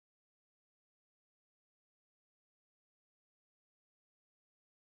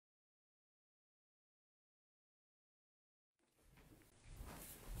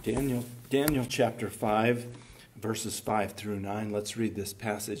Daniel chapter 5, verses 5 through 9. Let's read this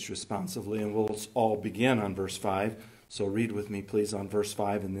passage responsively, and we'll all begin on verse 5. So read with me, please, on verse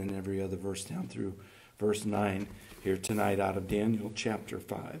 5 and then every other verse down through verse 9 here tonight out of Daniel chapter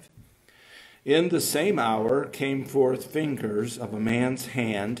 5. In the same hour came forth fingers of a man's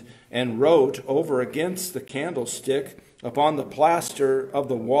hand, and wrote over against the candlestick upon the plaster of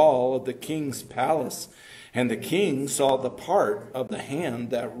the wall of the king's palace. And the king saw the part of the hand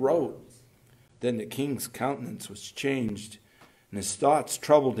that wrote. Then the king's countenance was changed, and his thoughts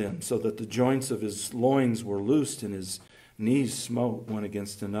troubled him, so that the joints of his loins were loosed, and his knees smote one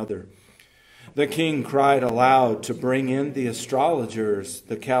against another. The king cried aloud to bring in the astrologers,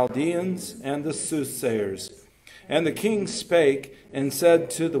 the Chaldeans, and the soothsayers. And the king spake and said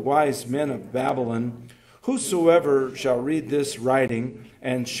to the wise men of Babylon, Whosoever shall read this writing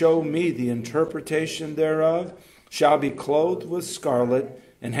and show me the interpretation thereof shall be clothed with scarlet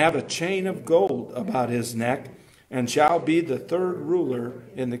and have a chain of gold about his neck, and shall be the third ruler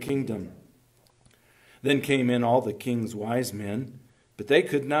in the kingdom. Then came in all the king's wise men, but they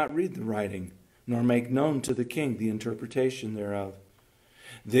could not read the writing, nor make known to the king the interpretation thereof.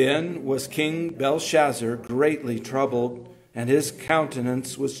 Then was King Belshazzar greatly troubled, and his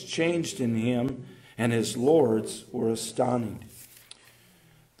countenance was changed in him, and his lords were astonished.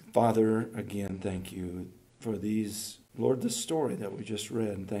 Father, again, thank you for these, Lord, the story that we just read,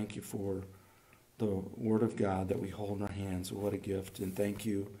 and thank you for the Word of God that we hold in our hands. What a gift, and thank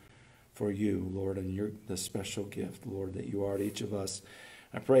you for you, Lord, and the special gift, Lord, that you are to each of us.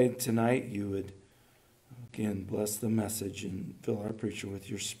 I pray tonight you would, again, bless the message and fill our preacher with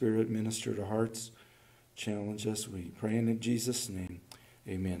your Spirit, minister to hearts, challenge us. We pray in Jesus' name.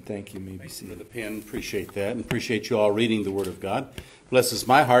 Amen. Thank you. Maybe see the pen. Appreciate that, and appreciate you all reading the Word of God. Blesses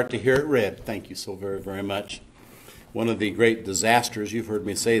my heart to hear it read. Thank you so very, very much. One of the great disasters, you've heard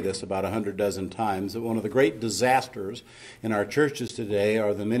me say this about 100 dozen times, that one of the great disasters in our churches today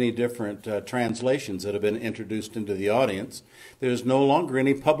are the many different translations that have been introduced into the audience. There's no longer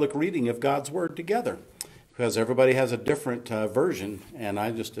any public reading of God's Word together, because everybody has a different version, and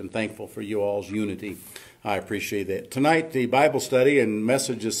I just am thankful for you all's unity. I appreciate that. Tonight, the Bible study and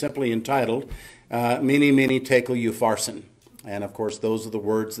message is simply entitled, Mene, Mene, Tekel, Upharsin. And, of course, those are the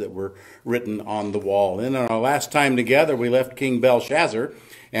words that were written on the wall. And in our last time together, we left King Belshazzar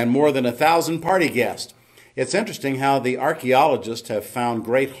and more than 1,000 party guests. It's interesting how the archaeologists have found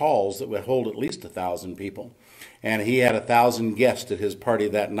great halls that would hold at least 1,000 people. And he had 1,000 guests at his party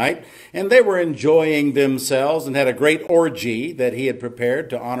that night, and they were enjoying themselves and had a great orgy that he had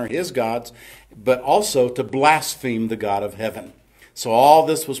prepared to honor his gods, but also to blaspheme the God of heaven. So all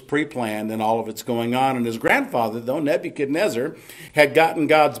this was pre-planned, and all of it's going on. And his grandfather, though, Nebuchadnezzar, had gotten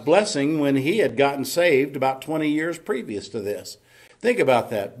God's blessing when he had gotten saved about 20 years previous to this. Think about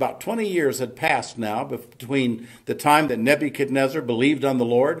that. About 20 years had passed now between the time that Nebuchadnezzar believed on the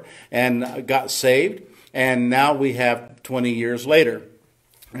Lord and got saved, and now we have 20 years later.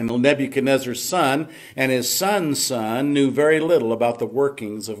 And Nebuchadnezzar's son and his son's son knew very little about the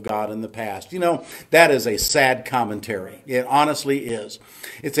workings of God in the past. You know, that is a sad commentary. It honestly is.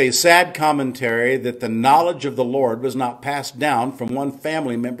 It's a sad commentary that the knowledge of the Lord was not passed down from one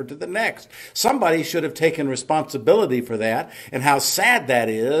family member to the next. Somebody should have taken responsibility for that, and how sad that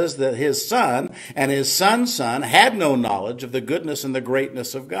is that his son and his son's son had no knowledge of the goodness and the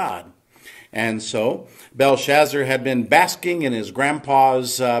greatness of God. And so Belshazzar had been basking in his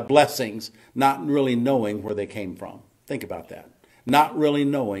grandpa's blessings, not really knowing where they came from. Think about that. Not really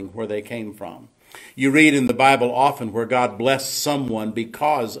knowing where they came from. You read in the Bible often where God blessed someone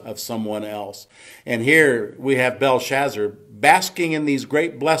because of someone else. And here we have Belshazzar basking in these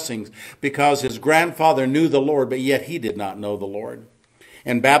great blessings because his grandfather knew the Lord, but yet he did not know the Lord.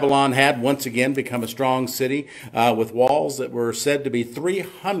 And Babylon had once again become a strong city with walls that were said to be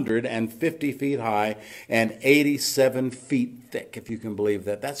 350 feet high and 87 feet thick, if you can believe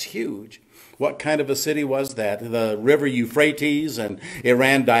that. That's huge. What kind of a city was that? The river Euphrates, and it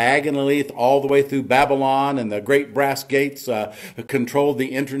ran diagonally all the way through Babylon, and the great brass gates controlled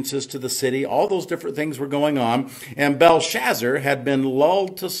the entrances to the city. All those different things were going on, and Belshazzar had been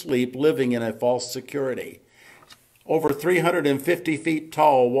lulled to sleep living in a false security. Over 350 feet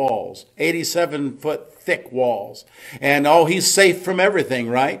tall walls, 87-foot thick walls. And, oh, he's safe from everything,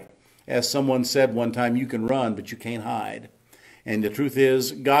 right? As someone said one time, you can run, but you can't hide. And the truth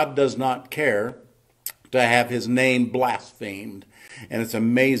is, God does not care to have his name blasphemed. And it's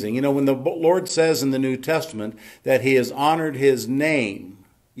amazing. You know, when the Lord says in the New Testament that he has honored his name,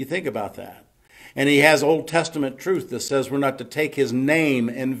 you think about that. And he has Old Testament truth that says we're not to take his name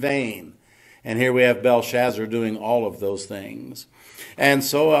in vain. And here we have Belshazzar doing all of those things. And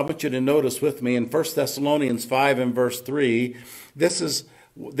so I want you to notice with me in 1 Thessalonians 5 and verse 3, this is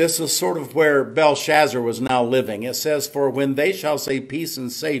sort of where Belshazzar was now living. It says, "For when they shall say peace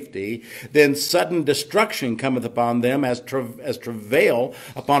and safety, then sudden destruction cometh upon them as travail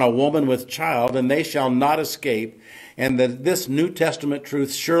upon a woman with child, and they shall not escape." And this New Testament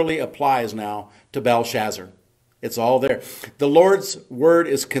truth surely applies now to Belshazzar. It's all there. The Lord's word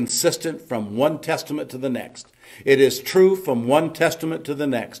is consistent from one testament to the next. It is true from one testament to the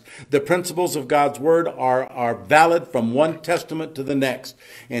next. The principles of God's word are valid from one testament to the next.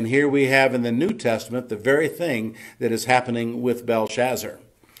 And here we have in the New Testament the very thing that is happening with Belshazzar.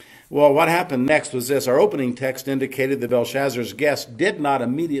 Well, what happened next was this. Our opening text indicated that Belshazzar's guests did not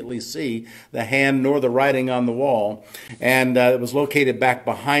immediately see the hand nor the writing on the wall, and it was located back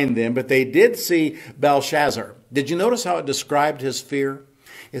behind them, but they did see Belshazzar. Did you notice how it described his fear?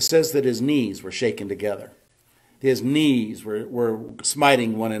 It says that his knees were shaken together. His knees were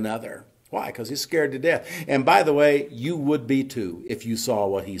smiting one another. Why? Because he's scared to death. And by the way, you would be too if you saw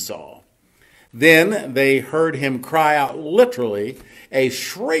what he saw. Then they heard him cry out, literally, a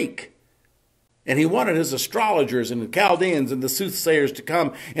shriek. And he wanted his astrologers and the Chaldeans and the soothsayers to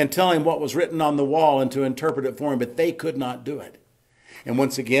come and tell him what was written on the wall and to interpret it for him, but they could not do it. And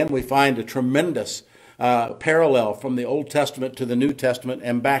once again, we find a tremendous parallel from the Old Testament to the New Testament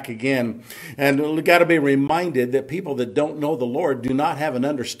and back again. And we've got to be reminded that people that don't know the Lord do not have an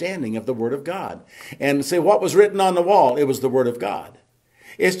understanding of the Word of God. And say, what was written on the wall? It was the Word of God.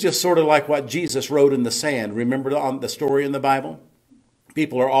 It's just sort of like what Jesus wrote in the sand. Remember on the story in the Bible?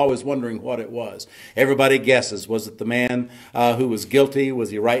 People are always wondering what it was. Everybody guesses. Was it the man who was guilty?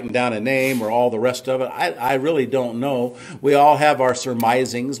 Was he writing down a name or all the rest of it? I really don't know. We all have our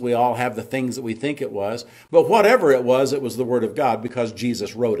surmisings. We all have the things that we think it was. But whatever it was the Word of God because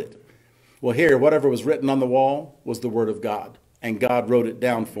Jesus wrote it. Well, here, whatever was written on the wall was the Word of God. And God wrote it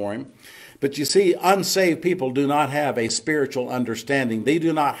down for him. But you see, unsaved people do not have a spiritual understanding. They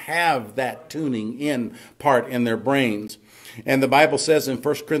do not have that tuning in part in their brains. And the Bible says in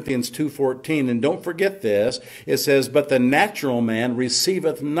 1 Corinthians 2:14, and don't forget this, it says, "But the natural man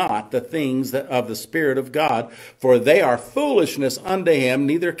receiveth not the things of the Spirit of God, for they are foolishness unto him,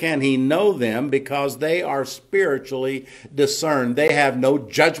 neither can he know them, because they are spiritually discerned." They have no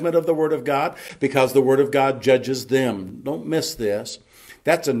judgment of the Word of God, because the Word of God judges them. Don't miss this.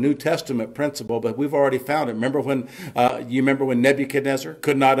 That's a New Testament principle, but we've already found it. Remember when Nebuchadnezzar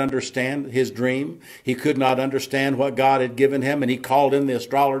could not understand his dream? He could not understand what God had given him, and he called in the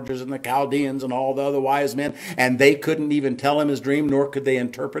astrologers and the Chaldeans and all the other wise men, and they couldn't even tell him his dream, nor could they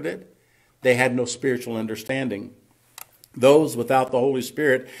interpret it. They had no spiritual understanding. Those without the Holy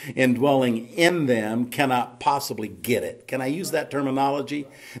Spirit indwelling in them cannot possibly get it. Can I use that terminology?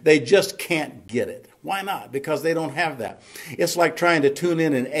 They just can't get it. Why not? Because they don't have that. It's like trying to tune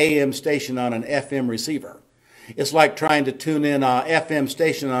in an AM station on an FM receiver. It's like trying to tune in an FM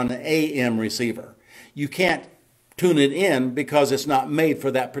station on an AM receiver. You can't tune it in because it's not made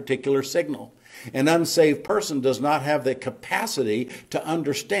for that particular signal. An unsaved person does not have the capacity to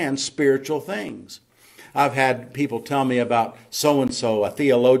understand spiritual things. I've had people tell me about so-and-so, a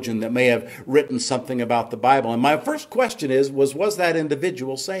theologian that may have written something about the Bible. And my first question was that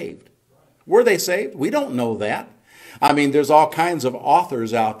individual saved? Were they saved? We don't know that. I mean, there's all kinds of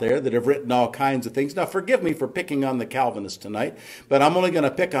authors out there that have written all kinds of things. Now, forgive me for picking on the Calvinists tonight, but I'm only going to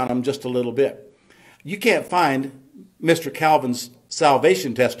pick on them just a little bit. You can't find Mr. Calvin's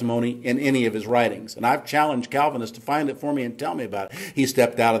salvation testimony in any of his writings. And I've challenged Calvinists to find it for me and tell me about it. He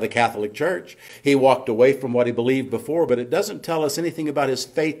stepped out of the Catholic Church. He walked away from what he believed before, but it doesn't tell us anything about his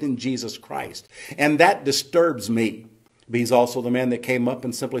faith in Jesus Christ. And that disturbs me. But he's also the man that came up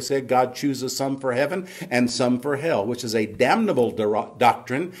and simply said God chooses some for heaven and some for hell, which is a damnable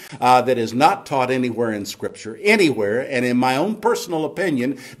doctrine that is not taught anywhere in Scripture, anywhere, and in my own personal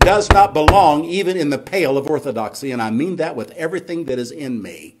opinion, does not belong even in the pale of orthodoxy, and I mean that with everything that is in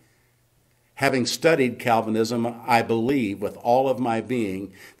me. Having studied Calvinism, I believe with all of my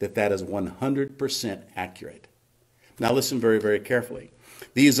being that that is 100% accurate. Now listen very, very carefully.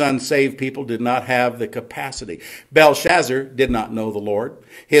 These unsaved people did not have the capacity. Belshazzar did not know the Lord.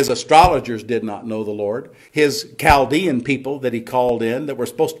 His astrologers did not know the Lord. His Chaldean people that he called in that were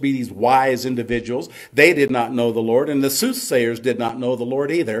supposed to be these wise individuals, they did not know the Lord. And the soothsayers did not know the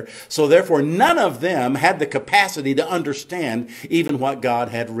Lord either. So therefore, none of them had the capacity to understand even what God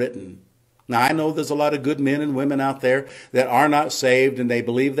had written. Now, I know there's a lot of good men and women out there that are not saved and they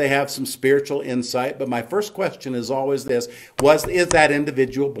believe they have some spiritual insight. But my first question is always this, is that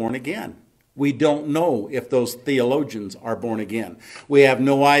individual born again? We don't know if those theologians are born again. We have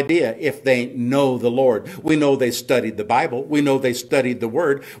no idea if they know the Lord. We know they studied the Bible. We know they studied the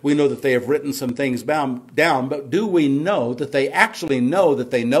Word. We know that they have written some things down. But do we know that they actually know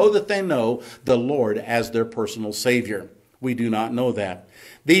that they know that they know the Lord as their personal Savior? We do not know that.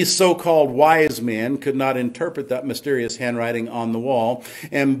 These so-called wise men could not interpret that mysterious handwriting on the wall,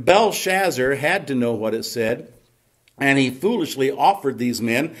 and Belshazzar had to know what it said. And he foolishly offered these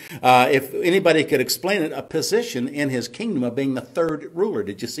men, if anybody could explain it, a position in his kingdom of being the third ruler.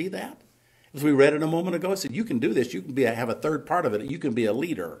 Did you see that? As we read it a moment ago, it said, you can do this. You can have a third part of it. You can be a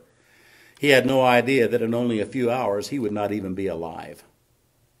leader. He had no idea that in only a few hours he would not even be alive.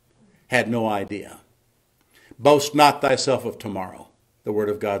 Had no idea. Boast not thyself of tomorrow, the word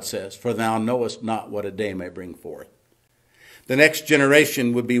of God says, for thou knowest not what a day may bring forth. The next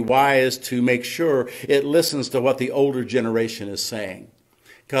generation would be wise to make sure it listens to what the older generation is saying.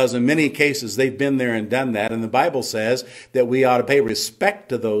 Because in many cases, they've been there and done that. And the Bible says that we ought to pay respect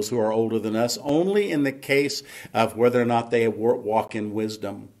to those who are older than us, only in the case of whether or not they walk in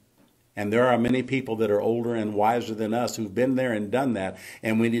wisdom. And there are many people that are older and wiser than us who've been there and done that,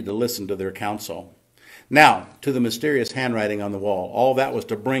 and we need to listen to their counsel. Now, to the mysterious handwriting on the wall. All that was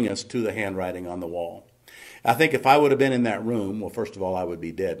to bring us to the handwriting on the wall. I think if I would have been in that room, well, first of all, I would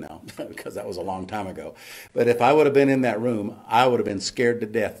be dead now because that was a long time ago. But if I would have been in that room, I would have been scared to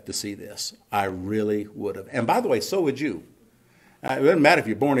death to see this. I really would have. And by the way, so would you. It doesn't matter if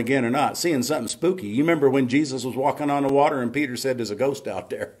you're born again or not. Seeing something spooky. You remember when Jesus was walking on the water and Peter said, there's a ghost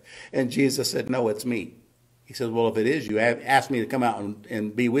out there. And Jesus said, no, it's me. He says, well, if it is you, ask me to come out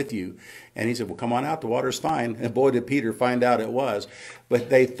and be with you. And he said, well, come on out. The water's fine. And boy, did Peter find out it was. But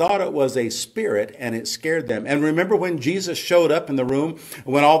they thought it was a spirit, and it scared them. And remember when Jesus showed up in the room,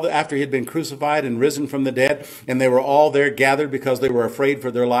 after he had been crucified and risen from the dead, and they were all there gathered because they were afraid for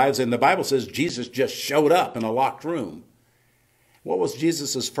their lives. And the Bible says Jesus just showed up in a locked room. What was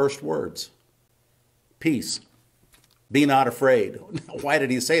Jesus' first words? Peace. Be not afraid. Why did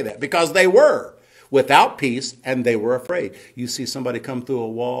he say that? Because they were without peace, and they were afraid. You see somebody come through a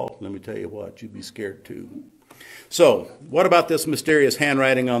wall, let me tell you what, you'd be scared too. So, what about this mysterious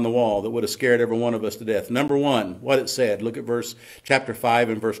handwriting on the wall that would have scared every one of us to death? Number one, what it said. Look at chapter 5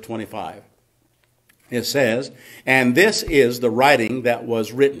 and verse 25. It says, and this is the writing that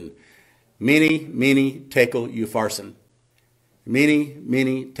was written. Mene, Tekel, Upharsin.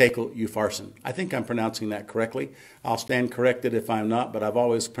 Mene, Tekel, Upharsin. I think I'm pronouncing that correctly. I'll stand corrected if I'm not, but I've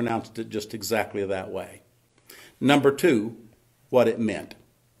always pronounced it just exactly that way. Number two, what it meant.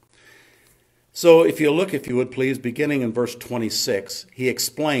 So if you look, if you would please, beginning in verse 26, he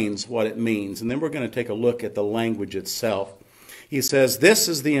explains what it means. And then we're going to take a look at the language itself. He says, this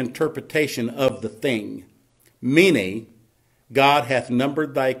is the interpretation of the thing. Mene, God hath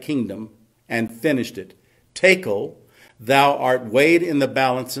numbered thy kingdom and finished it. Tekel, thou art weighed in the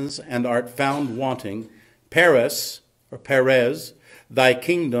balances and art found wanting. Perez, thy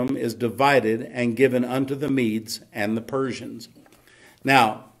kingdom is divided and given unto the Medes and the Persians.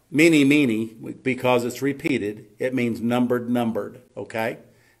 Now, Mene, because it's repeated, it means numbered, okay?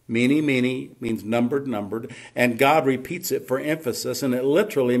 Mene means numbered, and God repeats it for emphasis, and it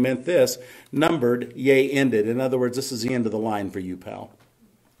literally meant this, numbered, yea, ended. In other words, this is the end of the line for you, pal.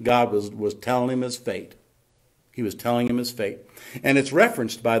 God was telling him his fate. He was telling him his fate. And it's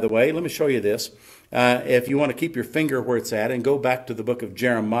referenced, by the way, let me show you this. If you want to keep your finger where it's at and go back to the book of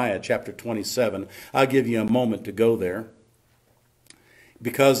Jeremiah, chapter 27, I'll give you a moment to go there.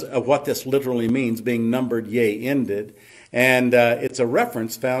 Because of what this literally means, being numbered, yea, ended. And it's a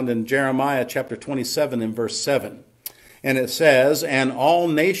reference found in Jeremiah chapter 27 and verse 7. And it says, and all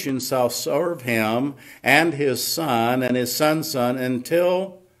nations shall serve him and his son and his son's son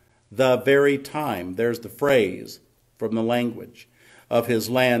until the very time, there's the phrase from the language, of his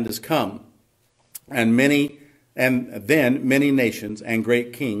land is come. And then many nations and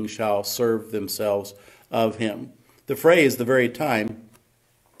great kings shall serve themselves of him. The phrase, the very time,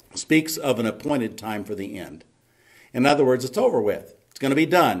 speaks of an appointed time for the end. In other words, it's over with. It's going to be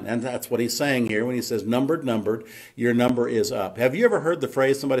done. And that's what he's saying here when he says numbered, your number is up. Have you ever heard the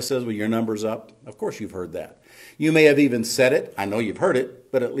phrase somebody says, well, your number's up? Of course you've heard that. You may have even said it. I know you've heard it,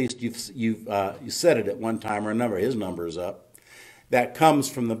 but at least you said it at one time or another. His number is up. That comes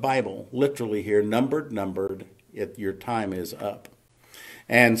from the Bible, literally here, numbered, your time is up.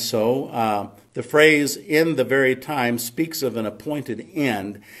 And so the phrase in the very time speaks of an appointed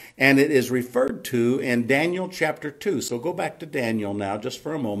end, and it is referred to in Daniel chapter 2. So go back to Daniel now just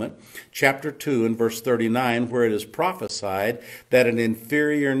for a moment. Chapter 2 and verse 39, where it is prophesied that an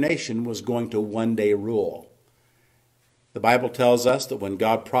inferior nation was going to one day rule. The Bible tells us that when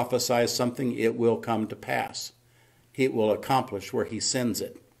God prophesies something, it will come to pass. It will accomplish where he sends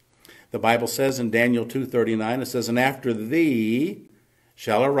it. The Bible says in Daniel 2:39, it says, "And after thee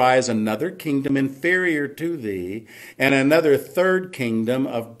shall arise another kingdom inferior to thee, and another third kingdom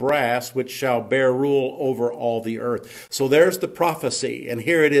of brass, which shall bear rule over all the earth." So there's the prophecy, and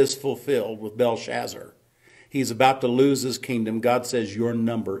here it is fulfilled with Belshazzar. He's about to lose his kingdom. God says, your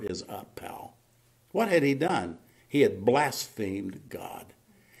number is up, pal. What had he done? He had blasphemed God.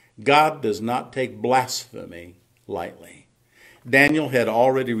 God does not take blasphemy lightly. Daniel had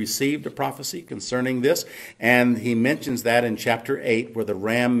already received a prophecy concerning this, and he mentions that in chapter 8, where the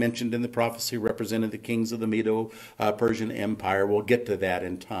ram mentioned in the prophecy represented the kings of the Medo-Persian Empire. We'll get to that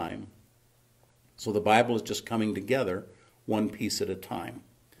in time. So the Bible is just coming together one piece at a time.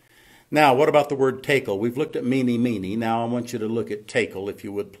 Now, what about the word Tekel? We've looked at Mene. Now I want you to look at Tekel, if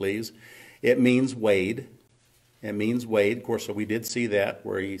you would please. It means weighed. It means weighed. Of course, so we did see that,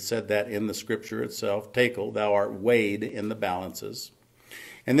 where he said that in the scripture itself. Tekel, thou art weighed in the balances.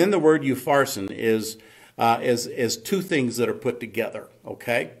 And then the word Upharsin is two things that are put together,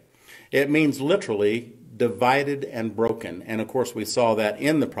 okay? It means literally divided and broken. And of course, we saw that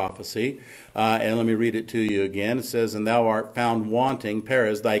in the prophecy. And let me read it to you again. It says, "And thou art found wanting,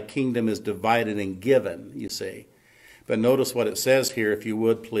 Perez, thy kingdom is divided and given," you see. But notice what it says here, if you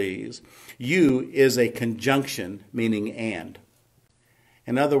would please. You is a conjunction, meaning and.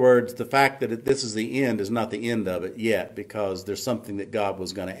 In other words, the fact that this is the end is not the end of it yet, because there's something that God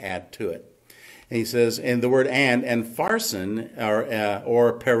was going to add to it. And he says, and the word and Farsin,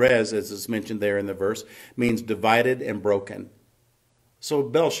 or Perez, as is mentioned there in the verse, means divided and broken. So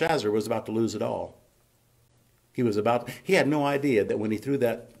Belshazzar was about to lose it all. He had no idea that when he threw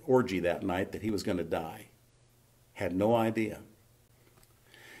that orgy that night that he was going to die. Had no idea.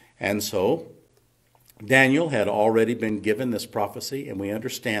 And so Daniel had already been given this prophecy, and we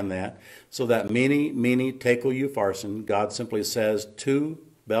understand that. So that Mene, Tekel, Upharsin, God simply says to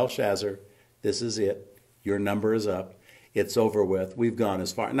Belshazzar, this is it. Your number is up. It's over with. We've gone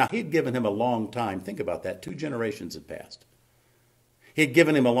as far. Now, he'd given him a long time. Think about that. 2 generations had passed. He'd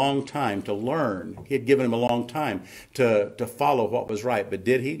given him a long time to learn. He'd given him a long time to follow what was right. But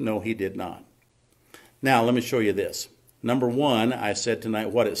did he? No, he did not. Now, let me show you this. Number 1, I said tonight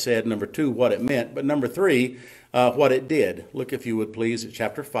what it said. Number 2, what it meant. But number 3, what it did. Look, if you would please, at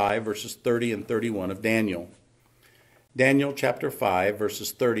chapter 5, verses 30 and 31 of Daniel. Daniel chapter 5,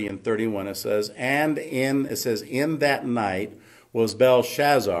 verses 30 and 31, it says, in that night was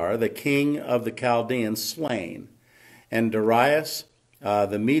Belshazzar, the king of the Chaldeans, slain, and Darius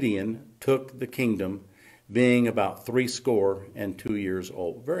the Median took the kingdom, being about 62 years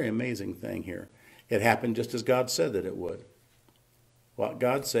old. Very amazing thing here. It happened just as God said that it would. What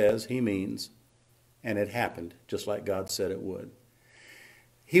God says, he means, and it happened just like God said it would.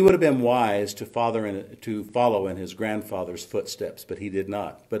 He would have been wise to follow in his grandfather's footsteps, but he did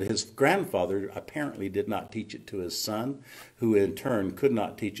not. But his grandfather apparently did not teach it to his son, who in turn could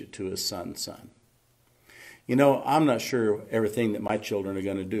not teach it to his son's son. You know, I'm not sure everything that my children are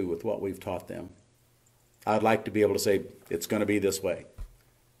going to do with what we've taught them. I'd like to be able to say, it's going to be this way.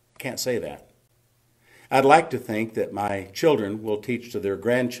 Can't say that. I'd like to think that my children will teach to their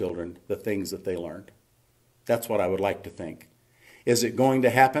grandchildren the things that they learned. That's what I would like to think. Is it going to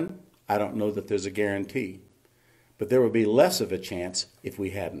happen? I don't know that there's a guarantee. But there would be less of a chance if we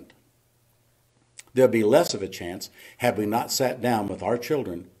hadn't. There would be less of a chance had we not sat down with our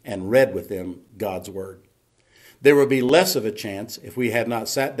children and read with them God's Word. There would be less of a chance if we had not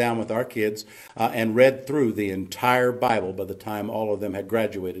sat down with our kids and read through the entire Bible by the time all of them had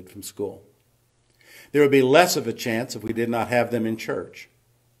graduated from school. There would be less of a chance if we did not have them in church.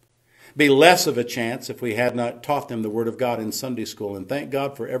 Be less of a chance if we had not taught them the Word of God in Sunday school. And thank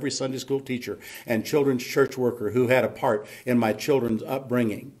God for every Sunday school teacher and children's church worker who had a part in my children's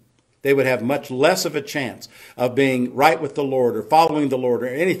upbringing. They would have much less of a chance of being right with the Lord or following the Lord or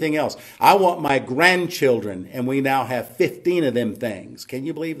anything else. I want my grandchildren, and we now have 15 of them things. Can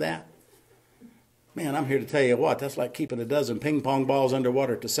you believe that? Man, I'm here to tell you what, that's like keeping a dozen ping pong balls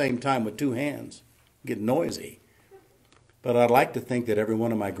underwater at the same time with 2 hands. Get noisy. But I'd like to think that every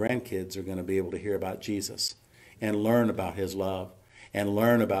one of my grandkids are going to be able to hear about Jesus and learn about his love and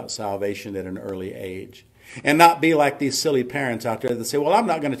learn about salvation at an early age. And not be like these silly parents out there that say, well, I'm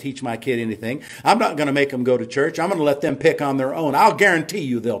not going to teach my kid anything. I'm not going to make them go to church. I'm going to let them pick on their own. I'll guarantee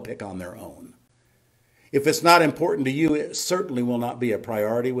you they'll pick on their own. If it's not important to you, it certainly will not be a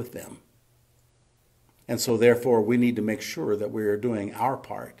priority with them. And so therefore, we need to make sure that we are doing our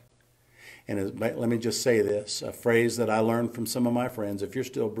part. And let me just say this, a phrase that I learned from some of my friends: if you're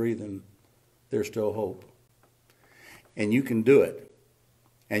still breathing, there's still hope. And you can do it.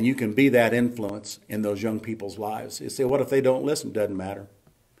 And you can be that influence in those young people's lives. You say, what if they don't listen? Doesn't matter.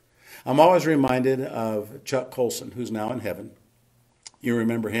 I'm always reminded of Chuck Colson, who's now in heaven. You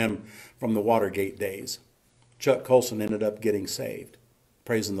remember him from the Watergate days. Chuck Colson ended up getting saved.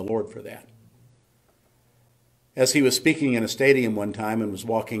 Praising the Lord for that. As he was speaking in a stadium one time and was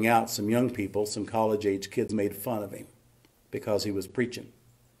walking out, some young people, some college-age kids, made fun of him because he was preaching.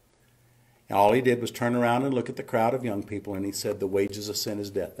 And all he did was turn around and look at the crowd of young people, and he said, the wages of sin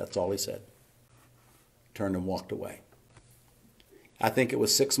is death. That's all he said. Turned and walked away. I think it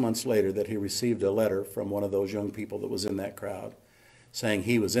was 6 months later that he received a letter from one of those young people that was in that crowd, saying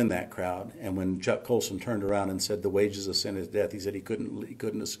he was in that crowd. And when Chuck Colson turned around and said the wages of sin is death, he said he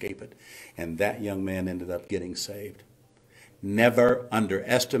couldn't escape it. And that young man ended up getting saved. Never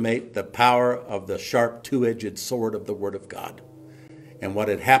underestimate the power of the sharp two-edged sword of the Word of God. And what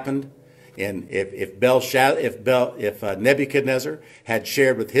had happened, and if Nebuchadnezzar had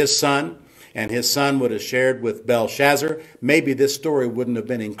shared with his son, and his son would have shared with Belshazzar, maybe this story wouldn't have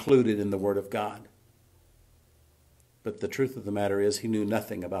been included in the Word of God. But the truth of the matter is he knew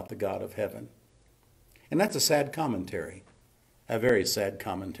nothing about the God of heaven. And that's a sad commentary, a very sad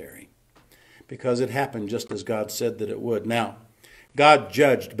commentary, because it happened just as God said that it would. Now, God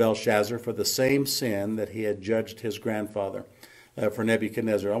judged Belshazzar for the same sin that he had judged his grandfather for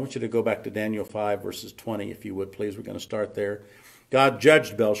Nebuchadnezzar. I want you to go back to Daniel 5, verses 20, if you would, please. We're going to start there. God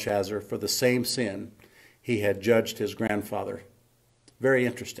judged Belshazzar for the same sin he had judged his grandfather. Very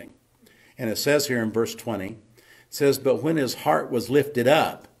interesting. And it says here in verse 20, it says, but when his heart was lifted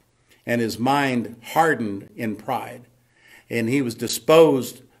up and his mind hardened in pride, and he was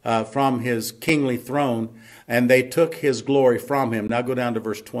disposed from his kingly throne, and they took his glory from him. Now go down to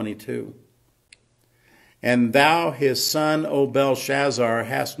verse 22. And thou, his son, O Belshazzar,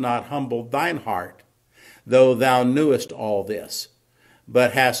 hast not humbled thine heart, though thou knewest all this,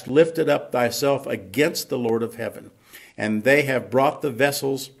 but hast lifted up thyself against the Lord of heaven. And they have brought the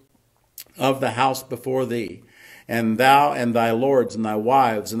vessels of the house before thee, and thou and thy lords and thy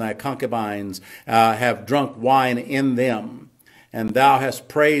wives and thy concubines have drunk wine in them. And thou hast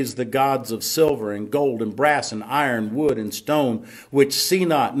praised the gods of silver and gold and brass and iron, wood and stone, which see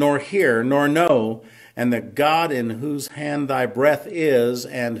not, nor hear, nor know, and the God in whose hand thy breath is,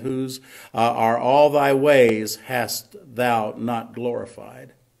 and whose are all thy ways, hast thou not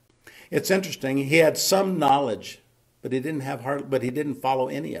glorified. It's interesting. He had some knowledge, but he didn't have heart. But he didn't follow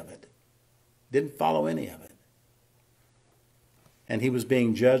any of it. Didn't follow any of it. And he was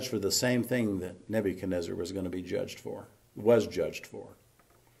being judged for the same thing that Nebuchadnezzar was going to be judged for. Was judged for.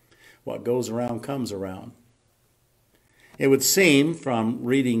 What goes around comes around. It would seem from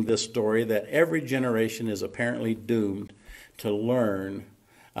reading this story that every generation is apparently doomed to learn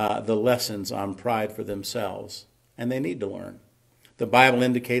the lessons on pride for themselves. And they need to learn. The Bible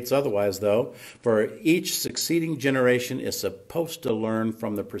indicates otherwise, though, for each succeeding generation is supposed to learn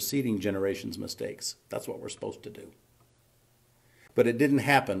from the preceding generation's mistakes. That's what we're supposed to do. But it didn't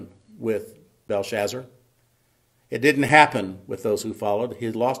happen with Belshazzar. It didn't happen with those who followed.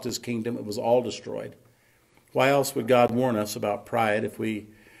 He lost his kingdom. It was all destroyed. Why else would God warn us about pride if we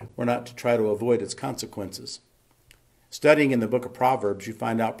were not to try to avoid its consequences? Studying in the book of Proverbs, you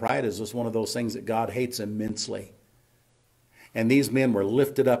find out pride is just one of those things that God hates immensely. And these men were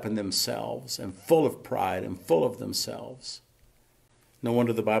lifted up in themselves and full of pride and full of themselves. No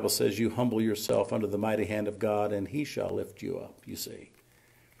wonder the Bible says you humble yourself under the mighty hand of God and he shall lift you up, you see.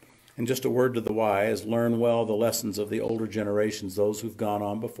 And just a word to the wise, learn well the lessons of the older generations, those who've gone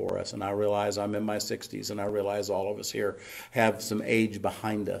on before us. And I realize I'm in my 60s, and I realize all of us here have some age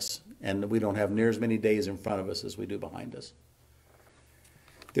behind us, and we don't have near as many days in front of us as we do behind us.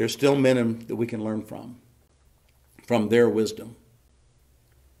 There's still men that we can learn from their wisdom.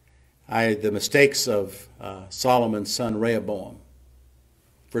 The mistakes of Solomon's son Rehoboam,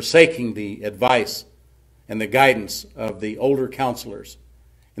 forsaking the advice and the guidance of the older counselors,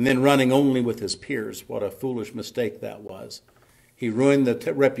 and then running only with his peers. What a foolish mistake that was. He ruined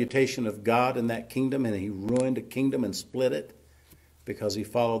the reputation of God in that kingdom, and he ruined a kingdom and split it because he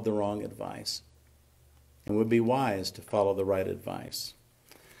followed the wrong advice. And would be wise to follow the right advice.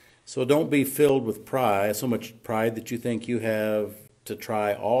 So don't be filled with pride, so much pride that you think you have to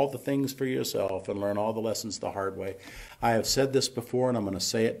try all the things for yourself and learn all the lessons the hard way. I have said this before, and I'm going to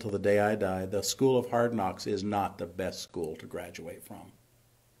say it till the day I die. The school of hard knocks is not the best school to graduate from.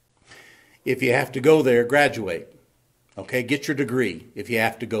 If you have to go there, graduate. Okay, get your degree if you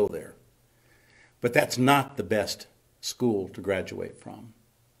have to go there. But that's not the best school to graduate from.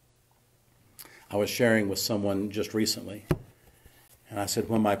 I was sharing with someone just recently, And I said,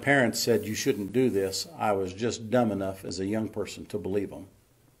 when my parents said you shouldn't do this, I was just dumb enough as a young person to believe them.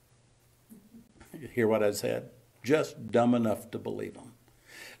 You hear what I said? Just dumb enough to believe them.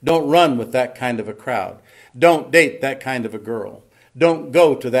 Don't run with that kind of a crowd. Don't date that kind of a girl. Don't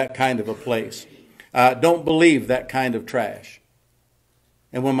go to that kind of a place. Don't believe that kind of trash.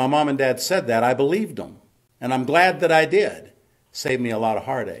 And when my mom and dad said that, I believed them. And I'm glad that I did. Saved me a lot of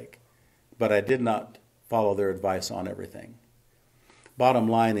heartache. But I did not follow their advice on everything. Bottom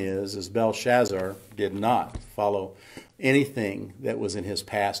line is Belshazzar did not follow anything that was in his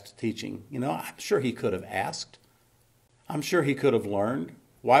past teaching. You know, I'm sure he could have asked. I'm sure he could have learned.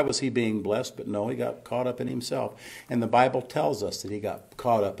 Why was he being blessed? But no, he got caught up in himself. And the Bible tells us that he got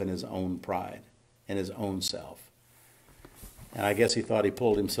caught up in his own pride and his own self. And I guess he thought he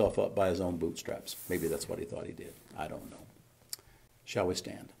pulled himself up by his own bootstraps. Maybe that's what he thought he did. I don't know. Shall we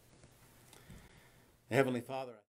stand? Heavenly Father.